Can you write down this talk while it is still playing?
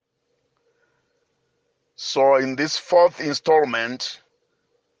So in this fourth installment,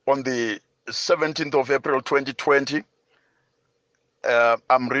 on the 17th of April 2020,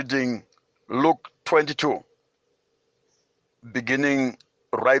 I'm reading Luke 22, beginning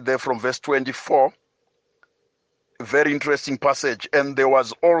right there from verse 24. Very interesting passage. And there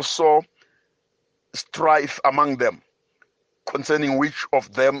was also strife among them concerning which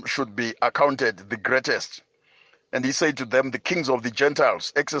of them should be accounted the greatest. And he said to them, the kings of the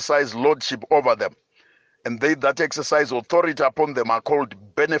Gentiles exercise lordship over them, and they that exercise authority upon them are called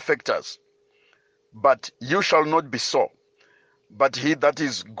benefactors. But you shall not be so. But he that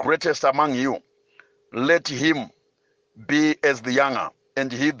is greatest among you, let him be as the younger,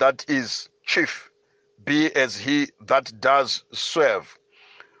 and he that is chief be as he that does serve.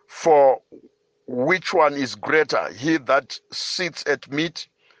 For which one is greater, he that sits at meat,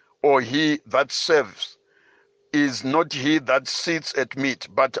 or he that serves? Is not he that sits at meat,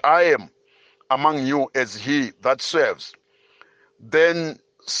 but I am among you as he that serves. Then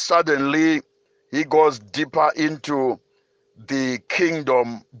suddenly he goes deeper into the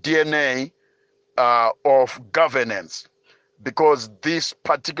kingdom DNA of governance, because this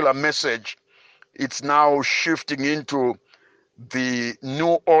particular message, it's now shifting into the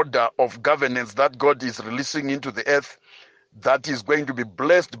new order of governance that God is releasing into the earth, that is going to be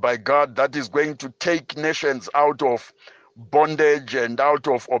blessed by God, that is going to take nations out of bondage and out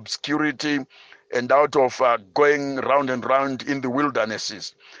of obscurity and out of going round and round in the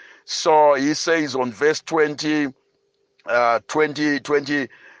wildernesses. So he says on verse 28,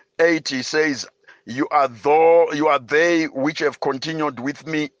 he says, you are they which have continued with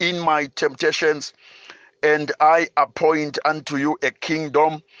me in my temptations, and I appoint unto you a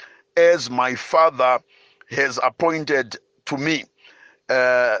kingdom as my Father has appointed to me,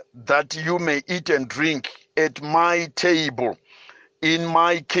 that you may eat and drink at my table in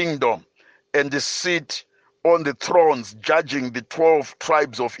my kingdom, and sit on the thrones judging the 12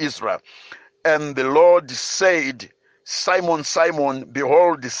 tribes of Israel. And the Lord said, Simon, Simon,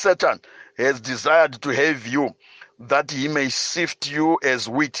 behold, Satan has desired to have you, that he may sift you as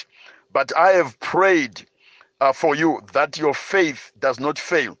wheat. But I have prayed for you, that your faith does not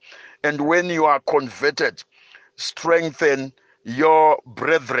fail. And when you are converted, strengthen your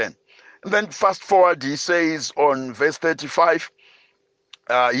brethren. And then fast forward, he says on verse 35,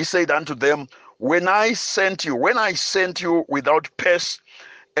 he said unto them, when I sent you without purse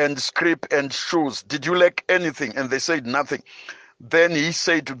and scrip and shoes, did you lack anything? And they said nothing. Then he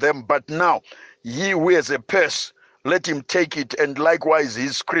said to them, but now he who has a purse, let him take it, and likewise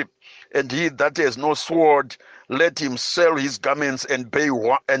his scrip. And he that has no sword, let him sell his garments and buy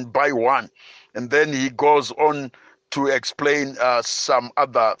one. And then he goes on to explain some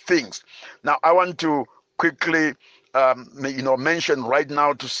other things. Now, I want to quickly, mention right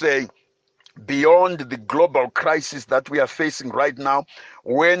now to say, beyond the global crisis that we are facing right now,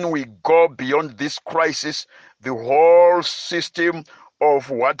 when we go beyond this crisis, the whole system of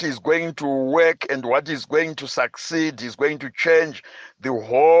what is going to work and what is going to succeed is going to change. The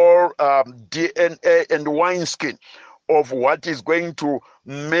whole DNA and wineskin of what is going to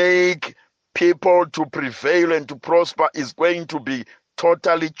make people to prevail and to prosper is going to be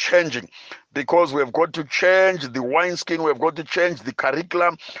totally changing, because we've got to change the wineskin, we've got to change the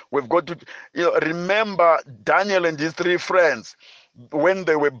curriculum, we've got to remember Daniel and his three friends when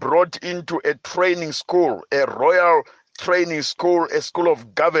they were brought into a training school, a royal training school, a school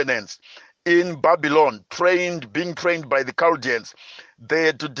of governance in Babylon, being trained by the Chaldeans. They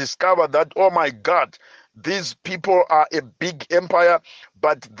had to discover that, oh my God, these people are a big empire,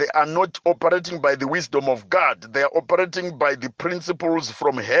 but they are not operating by the wisdom of God. They are operating by the principles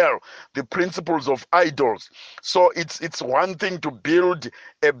from hell, the principles of idols. So it's one thing to build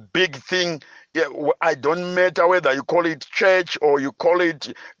a big thing. Yeah, I don't matter whether you call it church or you call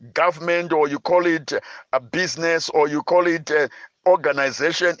it government or you call it a business or you call it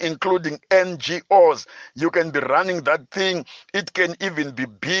organization, including NGOs. You can be running that thing. It can even be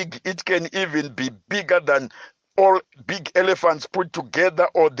big. It can even be bigger than all big elephants put together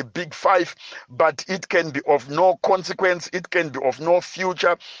or the big five, but it can be of no consequence. It can be of no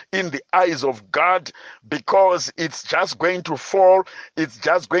future in the eyes of God, because it's just going to fall. It's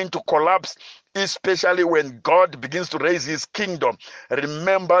just going to collapse, especially when God begins to raise his kingdom.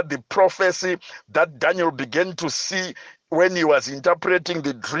 Remember the prophecy that Daniel began to see when he was interpreting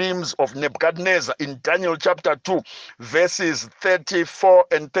the dreams of Nebuchadnezzar in Daniel chapter 2, verses 34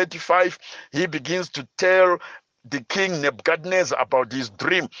 and 35. He begins to tell the king Nebuchadnezzar about his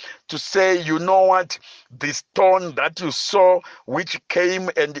dream, to say, you know what, the stone that you saw, which came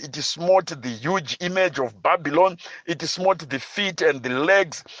and it smote the huge image of Babylon, it smote the feet and the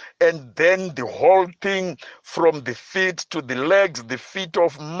legs, and then the whole thing from the feet to the legs, the feet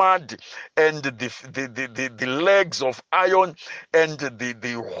of mud, and the legs of iron, and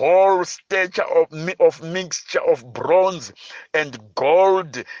the whole stature of mixture of bronze and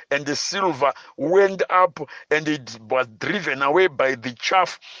gold and the silver went up, and it was driven away by the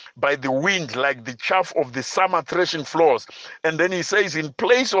chaff, by the wind, like the chaff of the summer threshing floors. And then he says, in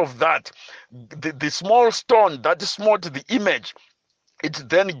place of that, the small stone that smote the image, it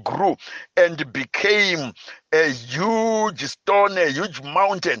then grew and became a huge stone, a huge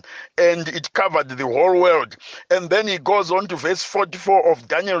mountain, and it covered the whole world. And then he goes on to verse 44 of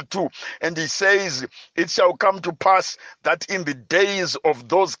Daniel 2, and he says, it shall come to pass that in the days of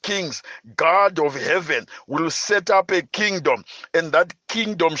those kings, God of heaven will set up a kingdom, and that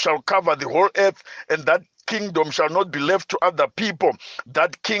kingdom shall cover the whole earth, and that kingdom shall not be left to other people.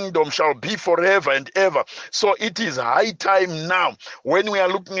 That kingdom shall be forever and ever. So it is high time now, when we are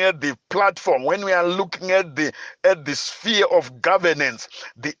looking at the platform, when we are looking at the sphere of governance,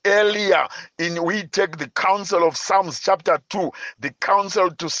 the earlier in we take the counsel of Psalms chapter 2, the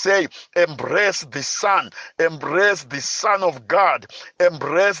counsel to say, embrace the Son of God,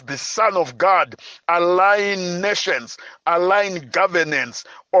 embrace the Son of God, align nations, align governance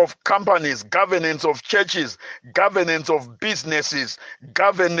of companies, governance of churches, governance of businesses,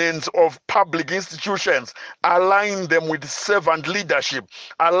 governance of public institutions, align them with servant leadership,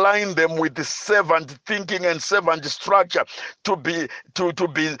 align them with the servant thinking and servant structure. To be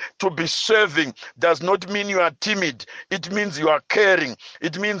serving does not mean you are timid. It means you are caring.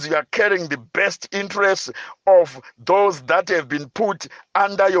 It means you are caring the best interests of those that have been put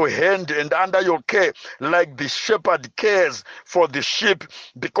under your hand and under your care, like the shepherd cares for the sheep.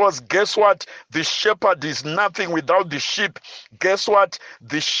 Because guess what? The shepherd is nothing without the sheep. Guess what?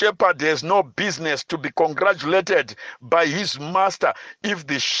 The shepherd has no business to be congratulated by his master if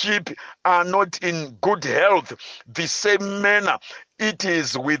the sheep are not in good health. The same manner it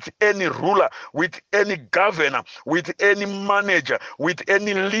is with any ruler, with any governor, with any manager, with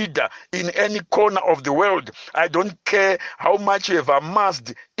any leader in any corner of the world. I don't care how much you have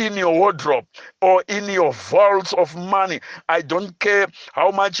amassed in your wardrobe or in your vaults of money. I don't care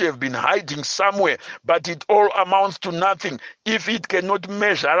how much you have been hiding somewhere, but it all amounts to nothing if it cannot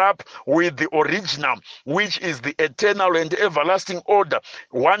measure up with the original, which is the eternal and everlasting order.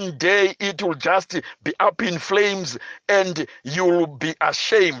 One day it will just be up in flames and you will be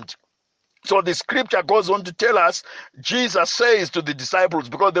ashamed. So the scripture goes on to tell us, Jesus says to the disciples,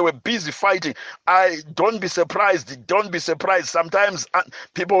 because they were busy fighting, don't be surprised. Don't be surprised. Sometimes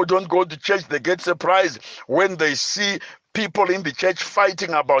people who don't go to church, they get surprised when they see people in the church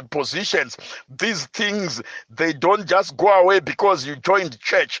fighting about positions. These things, they don't just go away because you joined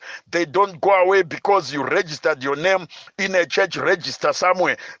church. They don't go away because you registered your name in a church register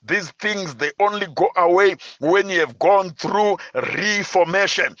somewhere. These things, they only go away when you have gone through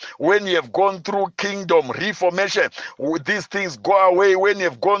reformation, when you have gone through kingdom reformation. These things go away when you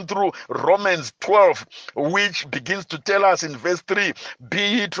have gone through Romans 12, which begins to tell us in verse 3, be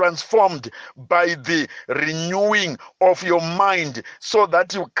ye transformed by the renewing of your mind, so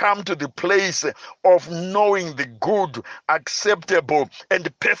that you come to the place of knowing the good, acceptable,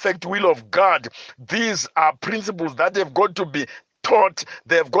 and perfect will of God. These are principles that have got to be taught,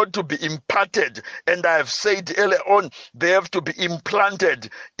 they have got to be imparted, and I have said earlier on, they have to be implanted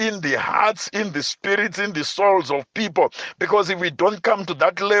in the hearts, in the spirits, in the souls of people. Because if we don't come to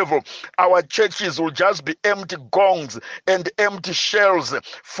that level, our churches will just be empty gongs and empty shells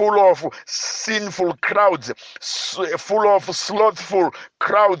full of sinful crowds, full of slothful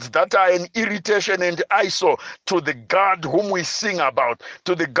crowds that are an irritation and eyesore to the God whom we sing about,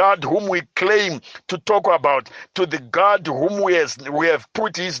 to the God whom we claim to talk about, to the God whom we have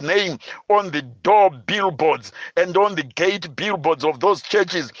put his name on the door billboards and on the gate billboards of those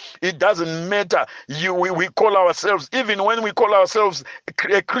churches. It doesn't matter. We call ourselves, even when we call ourselves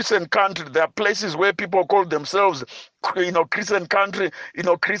a Christian country, there are places where people call themselves Christian country,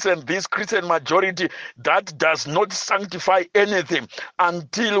 Christian this, Christian majority. That does not sanctify anything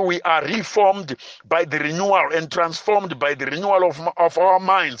until we are reformed by the renewal and transformed by the renewal of our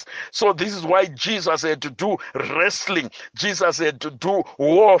minds. So this is why Jesus had to do wrestling. Jesus had to do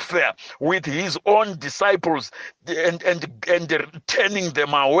warfare with his own disciples and turning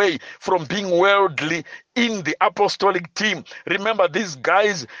them away from being worldly in the apostolic team. Remember, these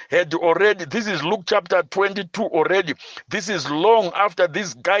guys had already, this is Luke chapter 22 already. This is long after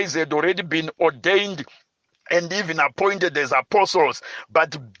these guys had already been ordained and even appointed as apostles,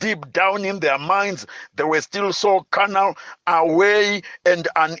 but deep down in their minds, they were still so carnal, away, and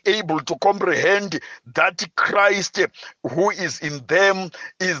unable to comprehend that Christ, who is in them,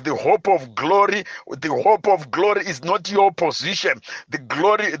 is the hope of glory. The hope of glory is not your position.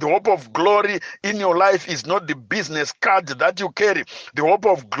 The hope of glory in your life is not the business card that you carry. The hope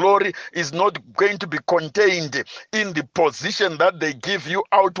of glory is not going to be contained in the position that they give you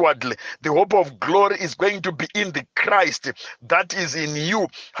outwardly. The hope of glory is going to be in the Christ that is in you.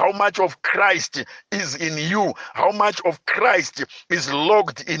 How much of Christ is in you? How much of Christ is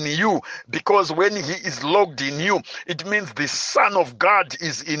logged in you? Because when he is logged in you, it means the Son of God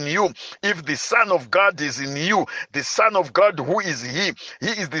is in you. If the Son of God is in you, the Son of God, who is he? He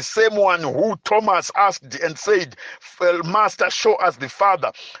is the same one who Thomas asked and said, Master, show us the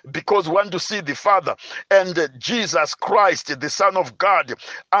Father, because we want to see the Father. And Jesus Christ, the Son of God,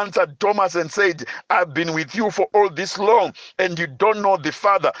 answered Thomas and said, I've been with you for all this long, and you don't know the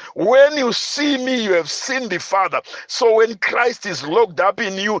Father. When you see me, you have seen the Father. So when Christ is locked up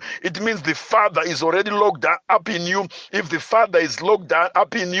in you, it means the Father is already locked up in you. If the Father is locked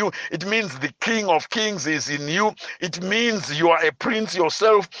up in you, it means the King of Kings is in you. It means you are a prince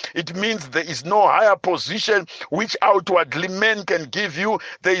yourself. It means there is no higher position which outwardly men can give you.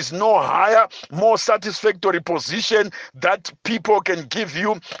 There is no higher, more satisfactory position that people can give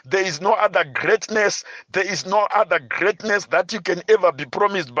you. There is no other greatness. There is no other greatness that you can ever be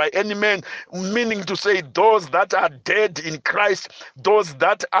promised by any man. Meaning to say, those that are dead in Christ, those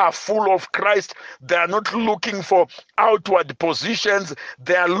that are full of Christ, they are not looking for outward positions.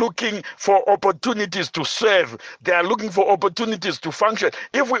 They are looking for opportunities to serve. They are looking for opportunities to function.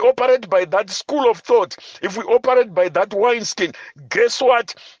 If we operate by that school of thought, if we operate by that wineskin, guess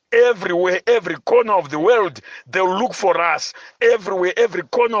what? Everywhere, every corner of the world, they'll look for us. Everywhere, every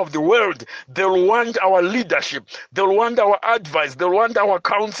corner of the world, they'll want our leadership. They'll want our advice. They'll want our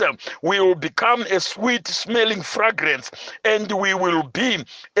counsel. We will become a sweet smelling fragrance, and we will be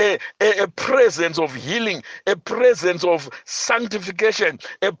a presence of healing, a presence of sanctification,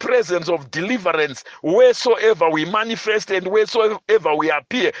 a presence of deliverance, wheresoever we manifest and wheresoever we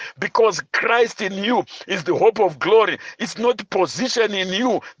appear, because Christ in you is the hope of glory. It's not position in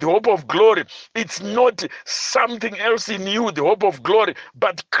you, the hope of glory. It's not something else in you, the hope of glory,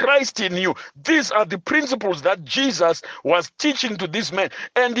 but Christ in you. These are the principles that Jesus was teaching to these men.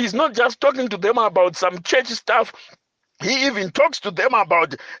 And he's not just talking to them about some church stuff. He even talks to them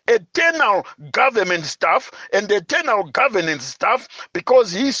about eternal government stuff and eternal governance stuff,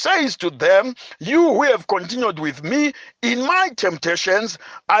 because he says to them, you who have continued with me in my temptations,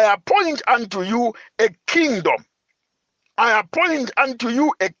 I appoint unto you a kingdom. I appoint unto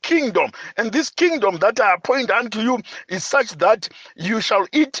you a kingdom, and this kingdom that I appoint unto you is such that you shall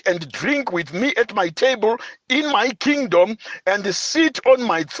eat and drink with me at my table in my kingdom, and sit on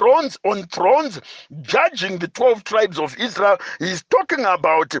my thrones, judging the 12 tribes of Israel. He's talking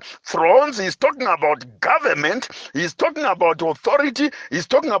about thrones, he's talking about government, he's talking about authority, he's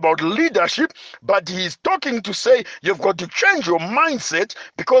talking about leadership, but he's talking to say you've got to change your mindset,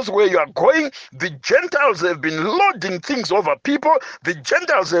 because where you are going, the Gentiles have been lording things over people. The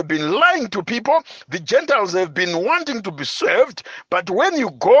Gentiles have been lying to people. The Gentiles have been wanting to be served. But when you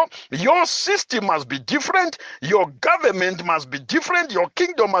go, your system must be different. Your government must be different. Your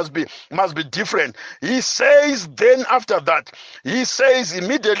kingdom must be different. He says then after that, he says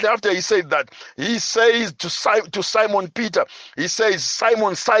immediately after he said that, he says to Simon Peter, he says,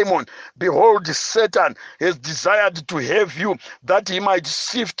 Simon, Simon, behold, Satan has desired to have you, that he might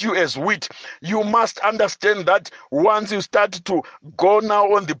sift you as wheat. You must understand that once you start to go now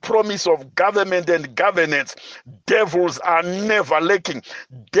on the promise of government and governance, devils are never lacking.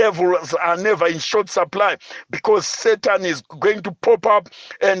 Devils are never in short supply, because Satan is going to pop up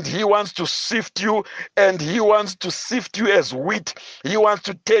and he wants to sift you, and he wants to sift you as wheat. He wants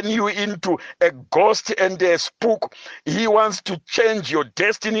to turn you into a ghost and a spook. He wants to change your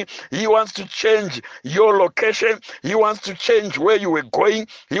destiny. He wants to change your location. He wants to change where you were going.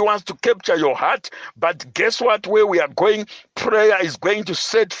 He wants to capture your heart. But guess what? Where we are going, prayer is going to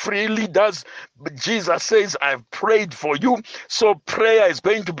set free leaders. But Jesus says, I've prayed for you. So prayer is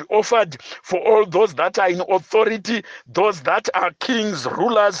going to be offered for all those that are in authority, those that are kings,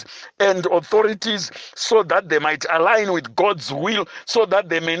 rulers, and authorities, so that they might align with God's will, so that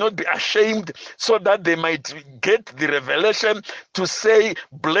they may not be ashamed, so that they might get the revelation to say,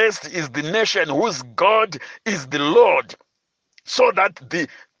 blessed is the nation whose God is the Lord. So that the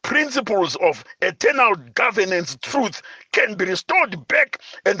principles of eternal governance truth can be restored back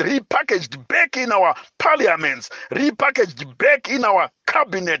and repackaged back in our parliaments, repackaged back in our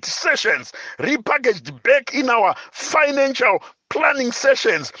cabinet sessions, repackaged back in our financial planning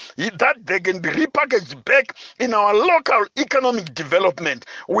sessions, that they can be repackaged back in our local economic development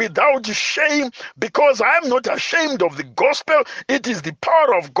without shame, because I am not ashamed of the gospel. It is the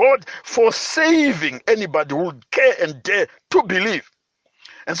power of God for saving anybody who would care and dare to believe.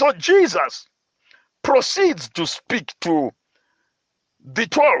 And so Jesus proceeds to speak to the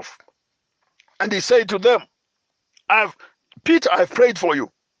 12, and he said to them, Peter, I've prayed for you,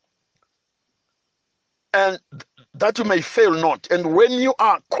 and that you may fail not. And when you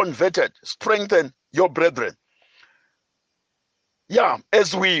are converted, strengthen your brethren. Yeah,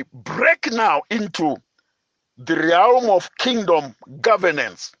 as we break now into the realm of kingdom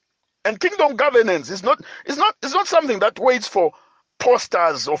governance, and kingdom governance is not something that waits for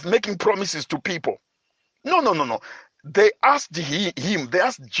posters of making promises to people. No. They asked him, they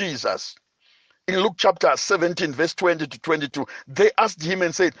asked Jesus in Luke chapter 17, verse 20 to 22. They asked him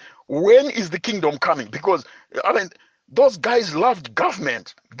and said, when is the kingdom coming? Because, I mean, those guys loved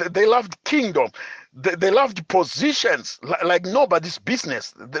government. They loved kingdom. They loved positions like nobody's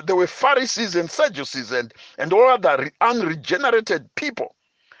business. They were Pharisees and Sadducees and all other unregenerated people.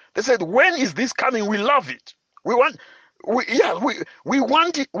 They said, when is this coming? We love it. We want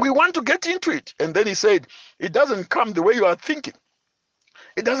it. We want to get into it. And then he said, it doesn't come the way you are thinking.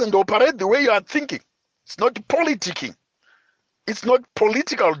 It doesn't operate the way you are thinking. It's not politicking. It's not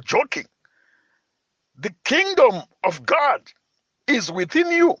political joking. The kingdom of God is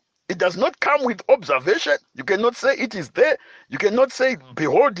within you. It does not come with observation. You cannot say it is there. You cannot say,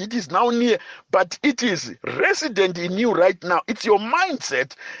 behold, it is now near. But it is resident in you right now. It's your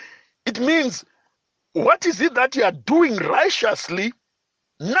mindset. It means, what is it that you are doing righteously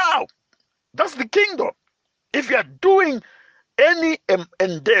now? That's the kingdom. If you are doing any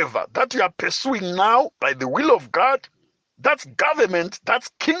endeavor that you are pursuing now by the will of God, that's government, that's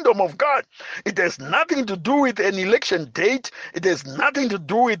kingdom of God. It has nothing to do with an election date. It has nothing to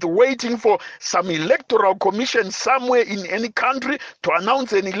do with waiting for some electoral commission somewhere in any country to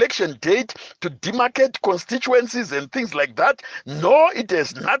announce an election date, to demarcate constituencies and things like that. No, it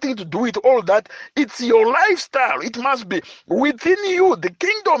has nothing to do with all that. It's your lifestyle. It must be within you. The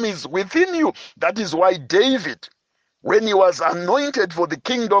kingdom is within you. That is why David, when he was anointed for the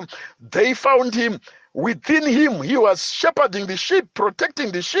kingdom, they found him. Within him, he was shepherding the sheep,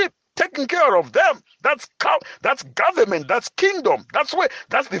 protecting the sheep, taking care of them. That's government, that's kingdom. That's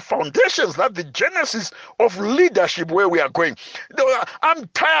the foundations, that's the genesis of leadership where we are going. I'm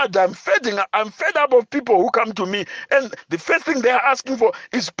tired, I'm fed up of people who come to me, and the first thing they are asking for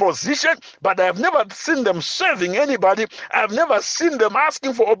is position, but I have never seen them serving anybody. I have never seen them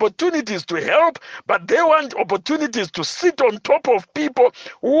asking for opportunities to help, but they want opportunities to sit on top of people.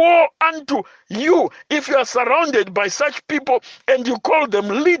 Woe unto you if you are surrounded by such people and you call them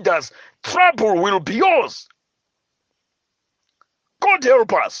leaders. Trouble will be yours. God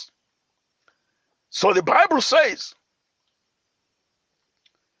help us. So the Bible says,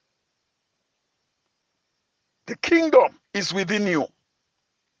 the kingdom is within you.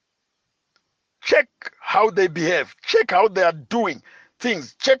 Check how they behave. Check how they are doing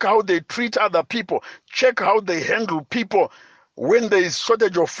things. Check how they treat other people. Check how they handle people when there is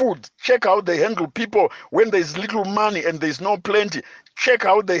shortage of food. Check how they handle people when there is little money and there is no plenty. Check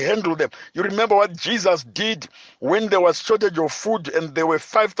how they handle them. You remember what Jesus did when there was shortage of food and there were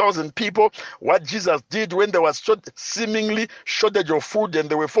 5,000 people? What Jesus did when there was seemingly shortage of food and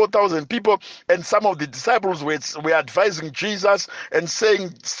there were 4,000 people, and some of the disciples were advising Jesus and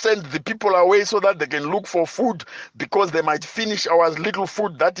saying, send the people away so that they can look for food because they might finish our little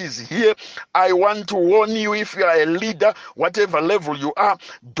food that is here. I want to warn you, if you are a leader, whatever level you are,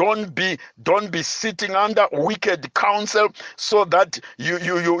 don't be sitting under wicked counsel so that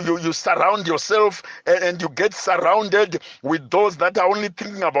you surround yourself and you get surrounded with those that are only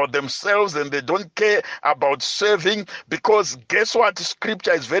thinking about themselves and they don't care about serving. Because guess what?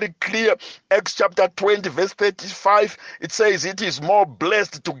 Scripture is very clear. Acts chapter 20 verse 35, it says it is more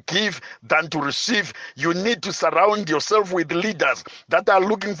blessed to give than to receive. You need to surround yourself with leaders that are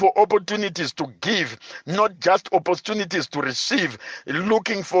looking for opportunities to give, not just opportunities to receive,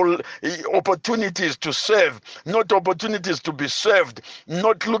 looking for opportunities to serve, not opportunities to be served,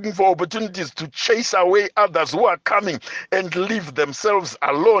 not looking for opportunities to chase away others who are coming and leave themselves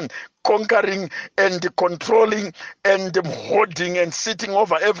alone. conquering and controlling and holding and sitting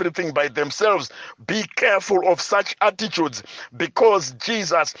over everything by themselves. Be careful of such attitudes, because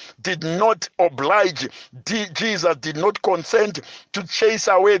Jesus did not oblige, Jesus did not consent to chase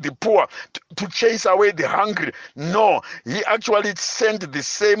away the poor, to chase away the hungry. No, he actually sent the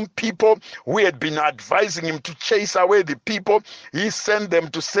same people who had been advising him to chase away the people. He sent them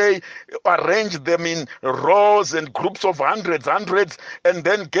to say, arrange them in rows and groups of hundreds, and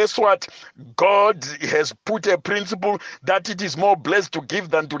then guess what? God has put a principle that it is more blessed to give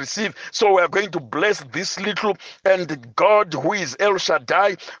than to receive. So we are going to bless this little, and God, who is El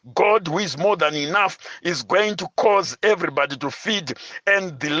Shaddai, God who is more than enough, is going to cause everybody to feed,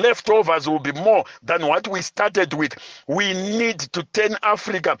 and the leftovers will be more than what we started with. We need to turn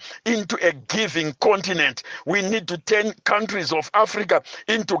Africa into a giving continent. We need to turn countries of Africa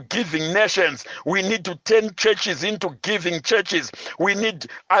into giving nations. We need to turn churches into giving churches.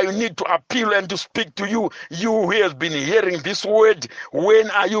 I need to appeal and to speak to you, you who has been hearing this word. When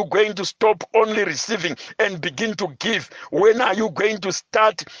are you going to stop only receiving and begin to give? When are you going to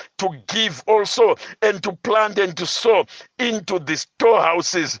start to give also, and to plant and to sow into the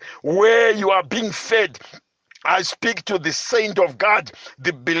storehouses where you are being fed? I speak to the saint of God,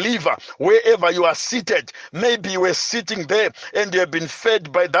 the believer, wherever you are seated. Maybe you were sitting there and you have been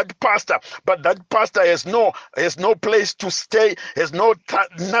fed by that pastor, but that pastor has no place to stay, has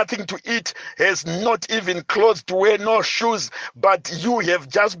nothing to eat, has not even clothes to wear, no shoes, but you have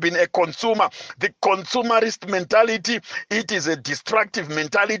just been a consumer. The consumerist mentality, it is a destructive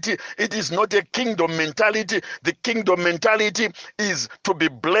mentality. It is not a kingdom mentality. The kingdom mentality is to be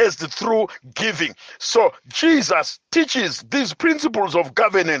blessed through giving. So Jesus teaches these principles of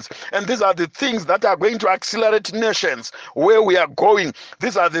governance, and these are the things that are going to accelerate nations where we are going.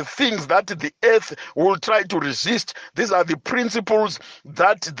 These are the things that the earth will try to resist. These are the principles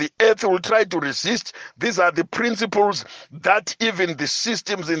that the earth will try to resist. These are the principles that even the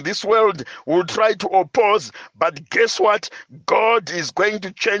systems in this world will try to oppose. But guess what? God is going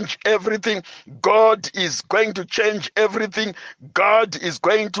to change everything. God is going to change everything. God is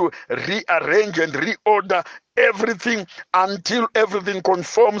going to rearrange and reorder everything until everything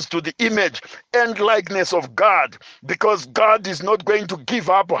conforms to the image and likeness of God, because God is not going to give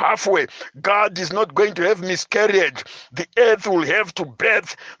up halfway. God is not going to have miscarriage. The earth will have to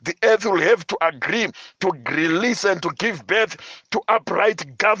birth. The earth will have to agree to release and to give birth to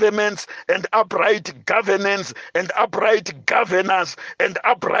upright governments and upright governance and upright governors and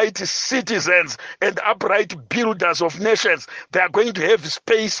upright citizens and upright builders of nations. They are going to have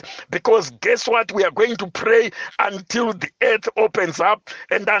space, because guess what? We are going to pray until the earth opens up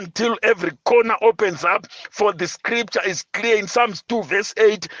and until every corner opens up. For the scripture is clear in Psalms 2 verse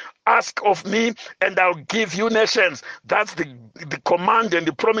 8, ask of me and I'll give you nations. That's the command and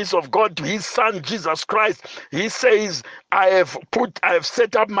the promise of God to his son Jesus Christ. He says, I have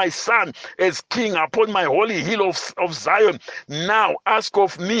set up my son as king upon my holy hill of Zion. Now ask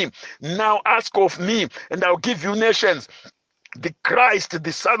of me, and I'll give you nations. The Christ,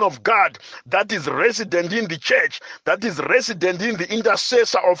 the Son of God, that is resident in the church, that is resident in the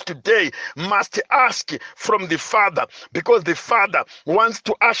intercessor of today, must ask from the Father, because the Father wants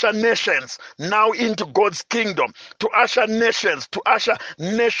to usher nations now into God's kingdom, to usher nations, to usher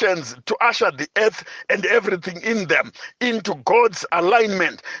the earth and everything in them into God's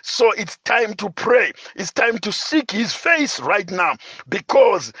alignment. So it's time to pray. It's time to seek his face right now,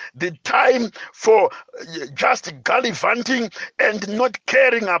 because the time for just gallivanting and not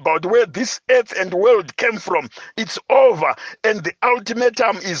caring about where this earth and world came from, it's over, and the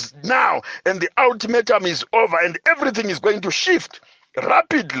ultimatum is now, and the ultimatum is over, and everything is going to shift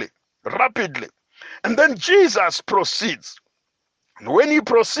rapidly. And then Jesus proceeds. When he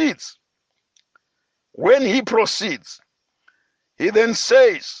proceeds, he then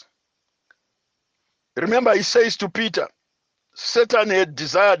says, remember, he says to Peter, Satan had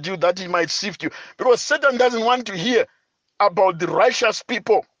desired you that he might sift you, because Satan doesn't want to hear about the righteous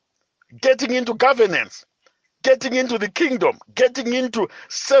people getting into governance, getting into the kingdom, getting into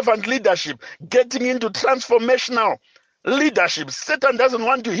servant leadership, getting into transformational leadership. Satan doesn't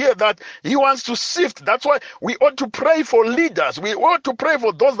want to hear that. He wants to sift. That's why we ought to pray for leaders. We ought to pray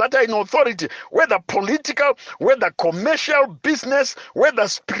for those that are in authority, whether political, whether commercial, business, whether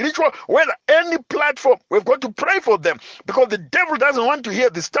spiritual, whether any platform. We've got to pray for them, because the devil doesn't want to hear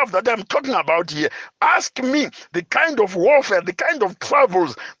the stuff that I'm talking about here. Ask me the kind of warfare, the kind of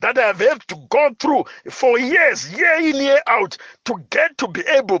troubles that I've had to go through for years, year in, year out, to get to be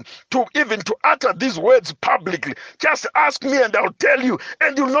able to even to utter these words publicly. Just ask me and I'll tell you,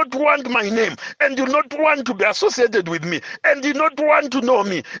 and you'll not want my name, and you'll not want to be associated with me, and you'll not want to know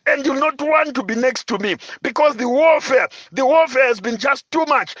me, and you'll not want to be next to me, because the warfare has been just too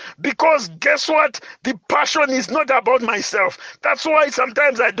much. Because guess what? The passion is not about myself. That's why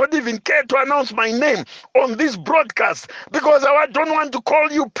sometimes I don't even care to announce my name on this broadcast, because I don't want to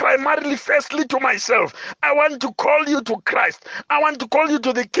call you primarily, firstly, to myself. I want to call you to Christ. I want to call you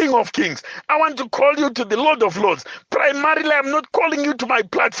to the King of Kings. I want to call you to the Lord of Lords. Primarily, I'm not calling you to my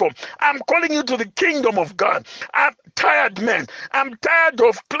platform. I'm calling you to the kingdom of God. I'm tired, man. I'm tired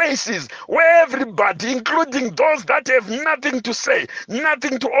of places where everybody, including those that have nothing to say,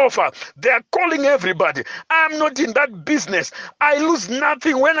 nothing to offer, they are calling everybody. I'm not in that business. I lose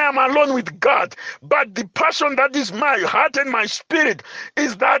nothing when I'm alone with God. But the passion that is my heart and my spirit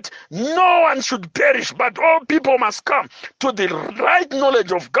is that no one should perish, but all people must come to the right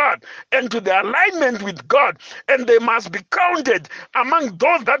knowledge of God and to the alignment with God, and they must be counted among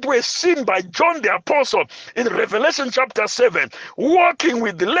those that were seen by John the Apostle in Revelation chapter 7, walking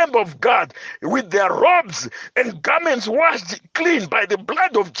with the Lamb of God, with their robes and garments washed clean by the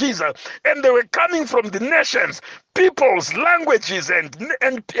blood of Jesus, and they were coming from the nations, peoples, languages,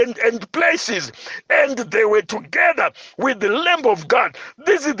 and places, and they were together with the Lamb of God.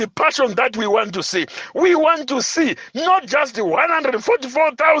 This is the passion that we want to see. We want to see not just the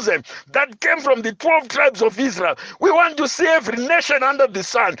 144,000 that came from the 12 tribes of Israel. We want to see every nation under the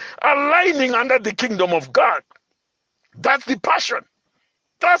sun aligning under the kingdom of God. That's the passion.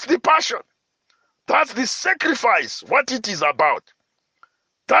 That's the passion. That's the sacrifice, what it is about.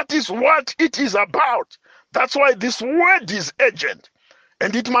 That is what it is about. That's why this word is urgent,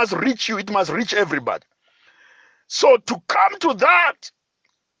 and it must reach you, it must reach everybody. So to come to that,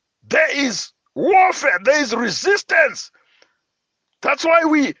 there is warfare, there is resistance. That's why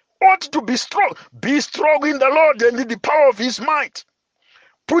we ought to be strong. Be strong in the Lord and in the power of his might.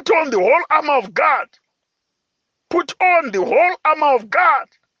 Put on the whole armor of God. Put on the whole armor of God,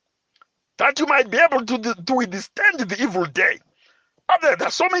 that you might be able to withstand the evil day. There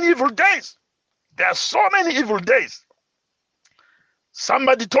are so many evil days. There are so many evil days.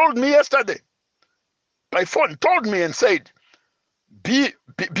 Somebody told me yesterday, my phone told me and said, be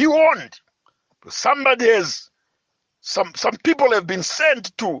warned. Somebody has, some people have been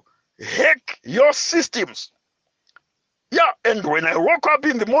sent to hack your systems. Yeah, and when I woke up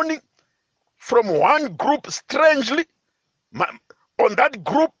in the morning, from one group, strangely, on that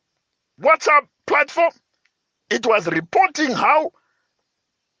group WhatsApp platform, it was reporting how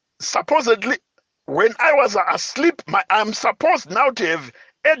supposedly when I was asleep, I'm supposed now to have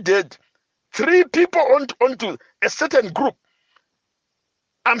added 3 people onto a certain group.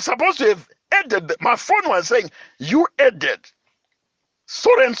 I'm supposed to have added, my phone was saying, you added so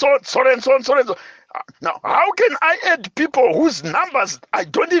and so, so and so, so and so. Now, how can I add people whose numbers I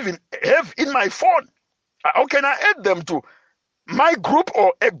don't even have in my phone? How can I add them to my group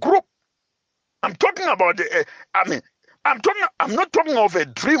or a group? I'm talking about, I'm not talking of a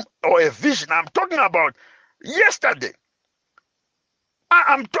dream or a vision. I'm talking about yesterday.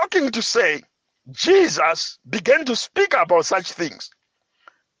 I'm talking to say Jesus began to speak about such things.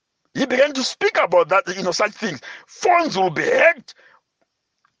 He began to speak about that, such things. Phones will be hacked.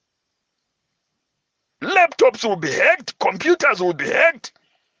 Laptops will be hacked. Computers will be hacked.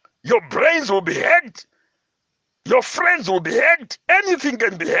 Your brains will be hacked. Your friends will be hacked. Anything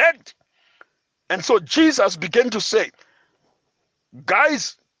can be hacked. And so Jesus began to say,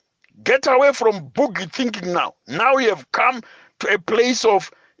 guys, get away from boogie thinking now. Now you have come to a place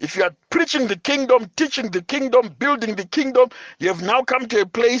of, if you are preaching the kingdom, teaching the kingdom, building the kingdom, you have now come to a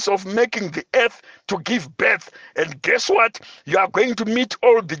place of making the earth to give birth. And guess what? You are going to meet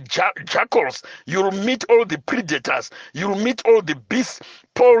all the jackals. You will meet all the predators. You will meet all the beasts.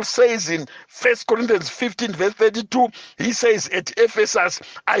 Paul says in 1 Corinthians 15 verse 32, he says at Ephesus,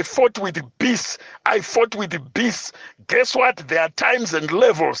 I fought with the beasts. I fought with the beasts. Guess what? There are times and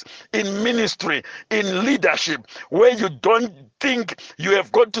levels in ministry, in leadership, where you don't think you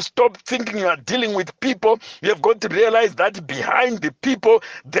have got to stop thinking you are dealing with people. You have got to realize that behind the people,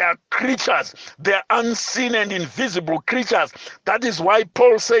 there are creatures. They are unseen and invisible creatures. That is why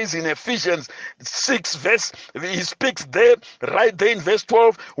Paul says in Ephesians 6 verse, he speaks there, right there in verse 12,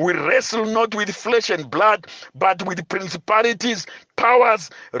 we wrestle not with flesh and blood, but with principalities, powers,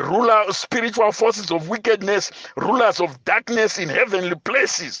 rulers, spiritual forces of wickedness, rulers of darkness in heavenly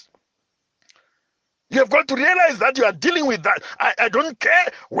places. You have got to realize that you are dealing with that. I don't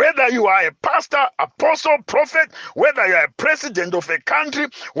care whether you are a pastor, apostle, prophet, whether you are a president of a country,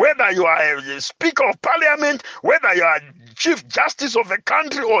 whether you are a speaker of parliament, whether you are chief justice of a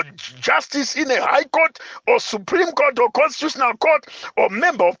country, or justice in a high court, or Supreme Court, or constitutional court, or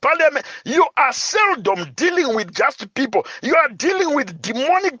member of parliament, you are seldom dealing with just people. You are dealing with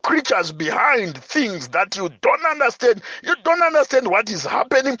demonic creatures behind things that you don't understand. You don't understand what is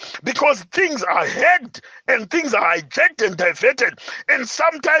happening because things are hacked and things are hijacked and diverted. And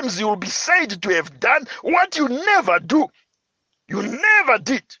sometimes you will be said to have done what you never do. You never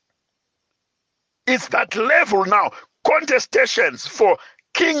did. It's that level now. Contestations for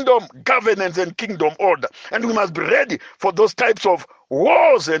kingdom governance and kingdom order. And we must be ready for those types of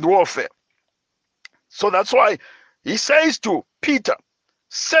wars and warfare. So that's why he says to Peter,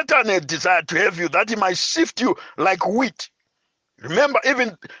 Satan had desired to have you, that he might sift you like wheat. Remember,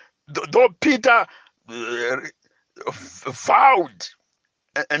 even though Peter vowed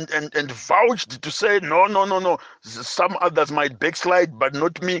and vouched to say, no, some others might backslide, but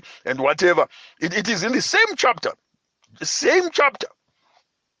not me, and whatever. It is in the same chapter,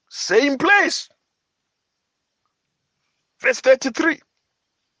 same place. Verse 33.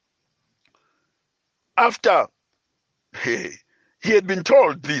 After he had been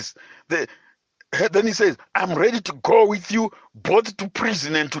told this, then he says, I'm ready to go with you both to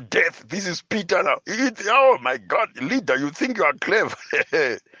prison and to death. This is Peter now. Oh my God, leader, you think you are clever.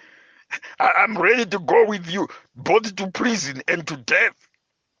 I'm ready to go with you both to prison and to death.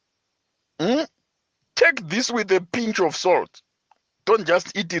 Take this with a pinch of salt. Don't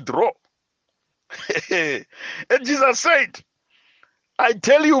just eat it raw. And Jesus said, I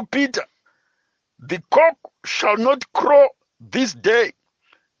tell you, Peter, the cock shall not crow this day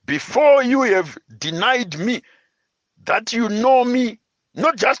before you have denied me that you know me,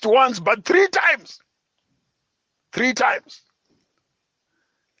 not just once, but 3 times. 3 times.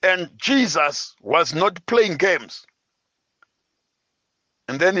 And Jesus was not playing games.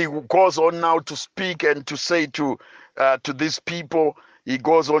 And then he goes on now to speak and to say to these people, he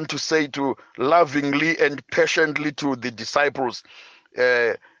goes on to say to lovingly and patiently to the disciples.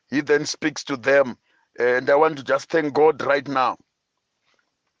 He then speaks to them. And I want to just thank God right now.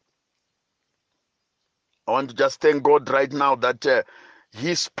 I want to just thank God right now that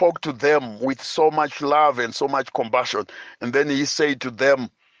he spoke to them with so much love and so much compassion. And then he said to them,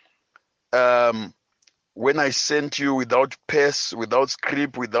 when I sent you without purse, without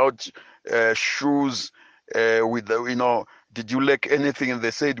scrip, without shoes, did you lack anything? And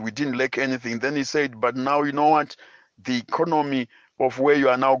they said, we didn't lack anything. Then he said, but now you know what? The economy of where you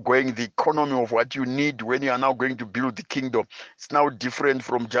are now going, the economy of what you need when you are now going to build the kingdom, it's now different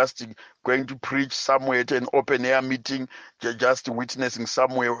from just going to preach somewhere at an open air meeting, just witnessing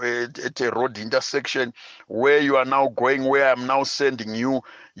somewhere at a road intersection. Where you are now going, where I'm now sending you,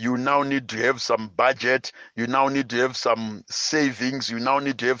 you now need to have some budget, you now need to have some savings, you now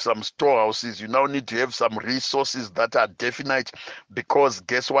need to have some storehouses, you now need to have some resources that are definite, because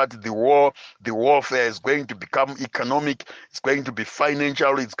guess what? The warfare is going to become economic, it's going to be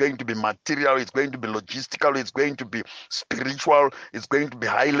financial, it's going to be material, it's going to be logistical, it's going to be spiritual, it's going to be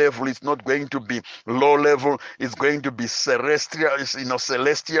high level, it's not going to be low level, it's going to be celestial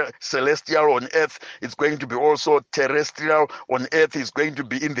on earth, it's going to be also terrestrial on earth, it's going to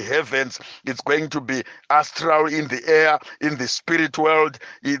be in the heavens, it's going to be astral in the air, in the spirit world.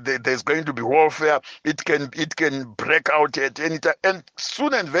 There's going to be warfare. It can break out at any time, and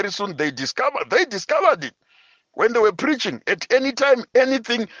soon and very soon they discovered it. When they were preaching, at any time,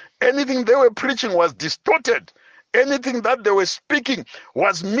 anything they were preaching was distorted. Anything that they were speaking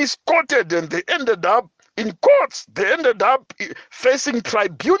was misquoted, and they ended up in courts. They ended up facing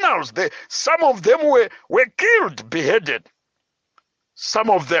tribunals. Some of them were killed, beheaded.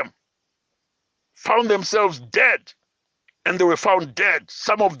 Some of them found themselves dead, and they were found dead.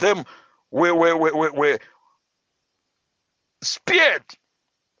 Some of them were speared,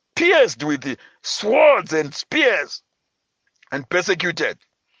 pierced with swords and spears, and persecuted.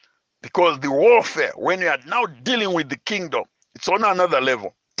 Because the warfare, when you are now dealing with the kingdom, it's on another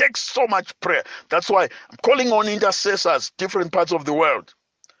level. It takes so much prayer. That's why I'm calling on intercessors, different parts of the world.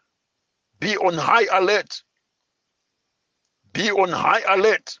 Be on high alert. Be on high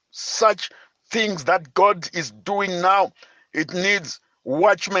alert. Such things that God is doing now, it needs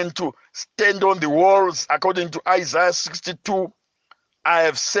watchmen to stand on the walls. According to Isaiah 62, I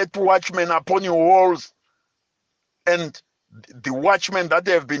have set watchmen upon your walls, and the watchmen that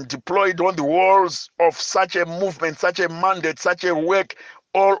have been deployed on the walls of such a movement, such a mandate, such a work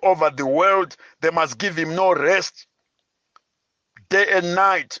all over the world, they must give him no rest day and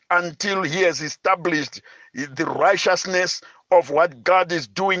night until he has established the righteousness of what God is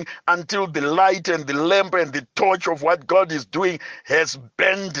doing until the light and the lamp and the torch of what God is doing has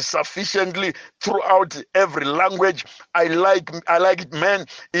burned sufficiently throughout every language. I like it, man.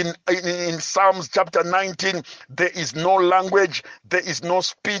 In Psalms chapter 19, there is no language, there is no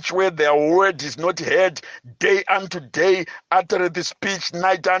speech where their word is not heard. Day unto day uttereth the speech,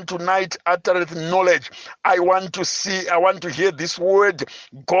 night unto night uttereth knowledge. I want to hear this word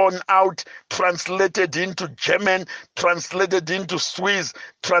gone out, translated into German, translated into Swiss,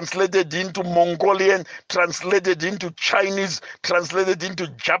 translated into Mongolian, translated into Chinese, translated into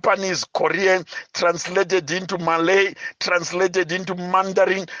Japanese, Korean, translated into Malay, translated into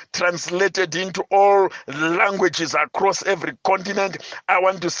Mandarin, translated into all languages across every continent. I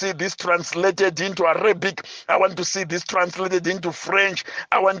want to see this translated into Arabic. I want to see this translated into French.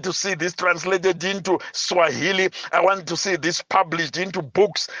 I want to see this translated into Swahili. I want to see this published into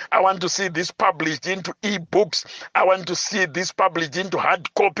books. I want to see this published into e-books. I want to see this published into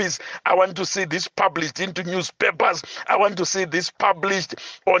hard copies. I want to see this published into newspapers. I want to see this published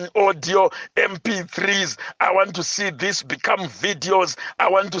on audio, MP3s. I want to see this become videos. I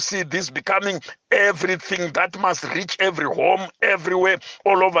want to see this becoming everything that must reach every home, everywhere,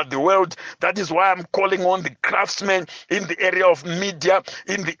 all over the world. That is why I'm calling on the craftsmen in the area of media,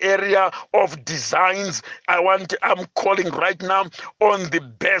 in the area of designs. I'm calling right now on the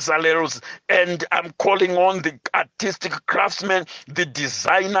Bezalels, and I'm calling on the artistic craftsmen, the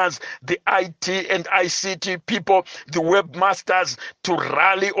designers, the IT and ICT people, the webmasters, to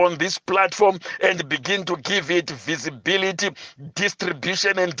rally on this platform and begin to give it visibility,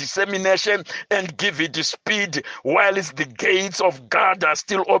 distribution and dissemination, and give it speed while the gates of God are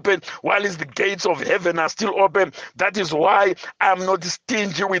still open, while the gates of heaven are still open. That is why I'm not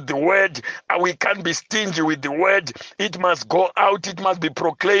stingy with the word. We can't be stingy with the word. It must go out, it must be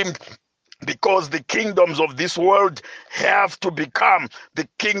proclaimed, because the kingdoms of this world have to become the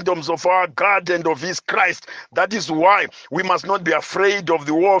kingdoms of our God and of his Christ. That is why we must not be afraid of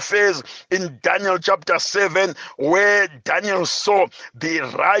the warfares in Daniel chapter 7, where Daniel saw the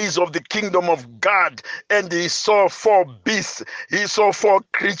rise of the kingdom of God, and he saw 4 beasts, he saw 4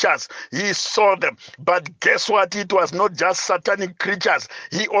 creatures, he saw them. But guess what? It was not just satanic creatures.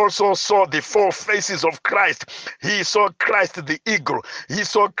 He also saw the 4 faces of Christ. He saw Christ the eagle, he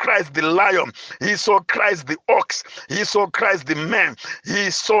saw Christ the lion, he saw Christ the ox, he saw Christ the man.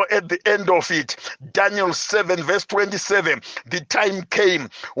 He saw at the end of it, Daniel 7 verse 27, the time came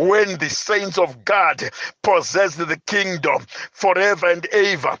when the saints of God possessed the kingdom forever and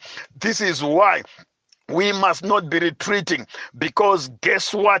ever. This is why we must not be retreating, because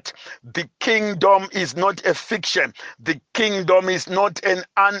guess what? The kingdom is not a fiction. The kingdom is not an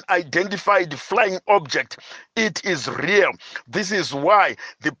unidentified flying object. It is real. This is why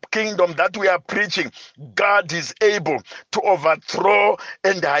the kingdom that we are preaching, God is able to overthrow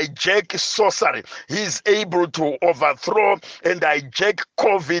and hijack sorcery. He is able to overthrow and hijack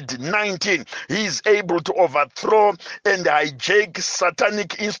COVID-19. He is able to overthrow and hijack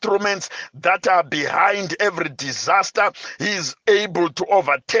satanic instruments that are behind every disaster. He is able to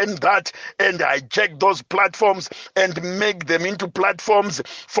overturn that and hijack those platforms and make them into platforms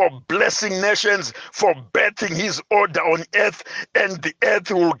for blessing nations, for birthing his order on earth, and the earth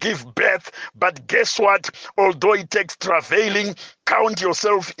will give birth. But guess what? Although it takes travailing, count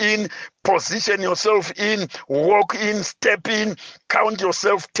yourself in, position yourself in, walk in, step in, count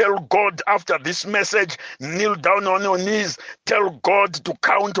yourself, tell God after this message, kneel down on your knees, tell God to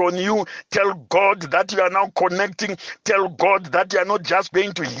count on you, tell God that you are now connecting, tell God that you are not just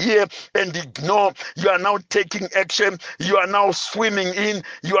going to hear and ignore, you are now taking action, you are now swimming in,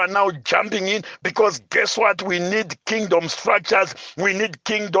 you are now jumping in, because guess what? We need kingdom structures, we need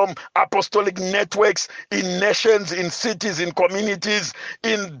kingdom apostolic networks in nations, in cities, in communities,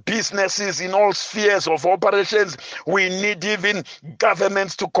 in businesses, in all spheres of operations. We need even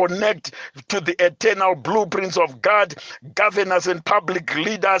governments to connect to the eternal blueprints of God. Governors and public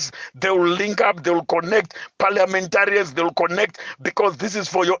leaders, they will link up, they will connect. Parliamentarians, they will connect, because this is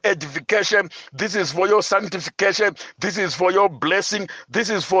for your edification, this is for your sanctification, this is for your blessing, this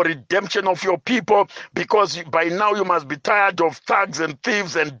is for redemption of your people. Because by now you must be tired of thugs and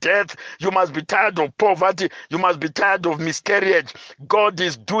thieves and death. You must be tired of poverty. You must be tired of miscarriage. God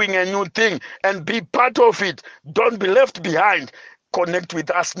is doing a new thing, and be part of it. Don't be left behind. Connect with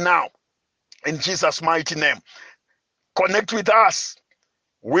us now in Jesus' mighty name. Connect with us.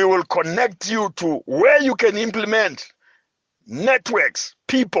 We will connect you to where you can implement networks,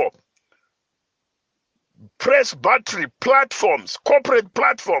 people, press battery platforms, corporate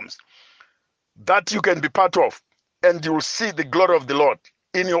platforms that you can be part of, and you will see the glory of the Lord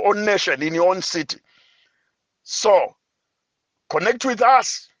in your own nation, in your own city. So Connect with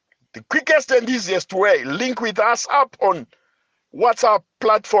us. The quickest and easiest way. Link with us up on WhatsApp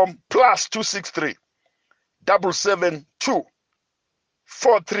platform +263 772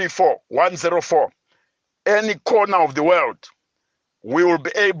 434 104. Any corner of the world, we will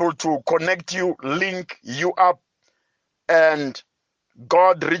be able to connect you, link you up, and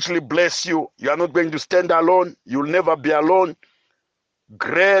God richly bless you. You are not going to stand alone. You'll never be alone.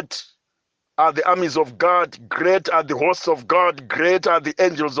 Great are the armies of God. Great are the hosts of God. Great are the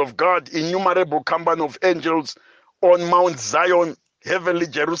angels of God. Innumerable company of angels on Mount Zion, heavenly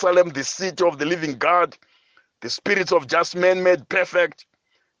Jerusalem, the city of the living God, the spirits of just men made perfect,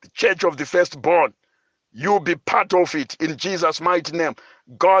 the church of the firstborn. You'll be part of it in Jesus' mighty name.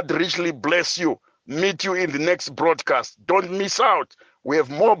 God richly bless you. Meet you in the next broadcast. Don't miss out. We have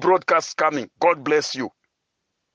more broadcasts coming. God bless you.